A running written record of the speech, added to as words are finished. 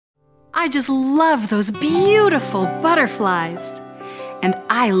I just love those beautiful butterflies. And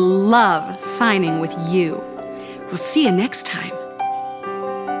I love signing with you. We'll see you next time.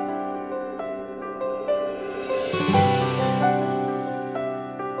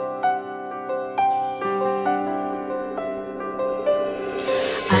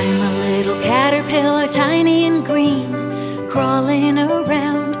 I'm a little caterpillar, tiny and green, crawling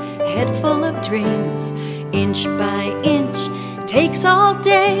around, head full of dreams. Inch by inch, takes all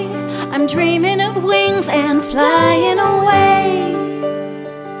day. I'm dreaming of wings and flying away.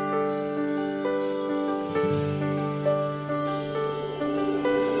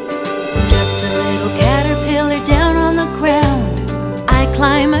 Just a little caterpillar down on the ground. I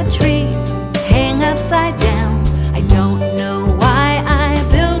climb a tree, hang upside down. I don't know why I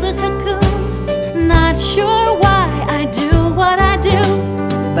build a cocoon, not sure why I do what I do.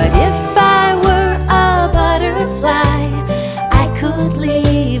 But if I were a butterfly, I could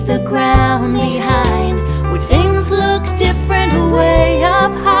leave the ground behind. Would things look different way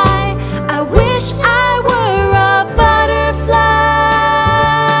up high? I wish I were a butterfly.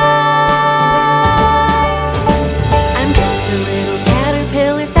 I'm just a little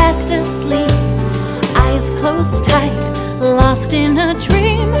caterpillar fast asleep, eyes closed tight, lost in a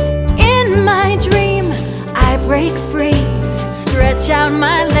dream. In my dream, I break free, stretch out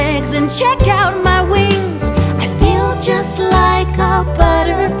my legs and check out my wings. I feel just like a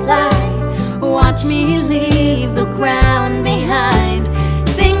butterfly. Watch me leave the ground behind.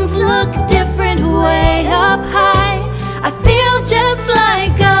 Things look different way up high. I feel just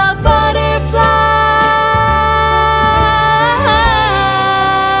like a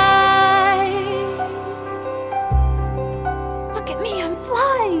butterfly. Look at me, I'm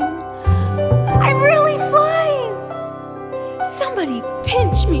flying. I'm really flying. Somebody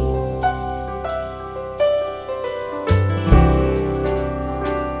pinch me.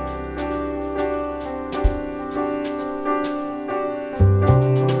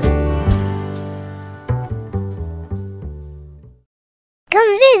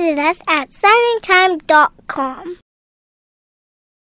 Come visit us at signingtime.com.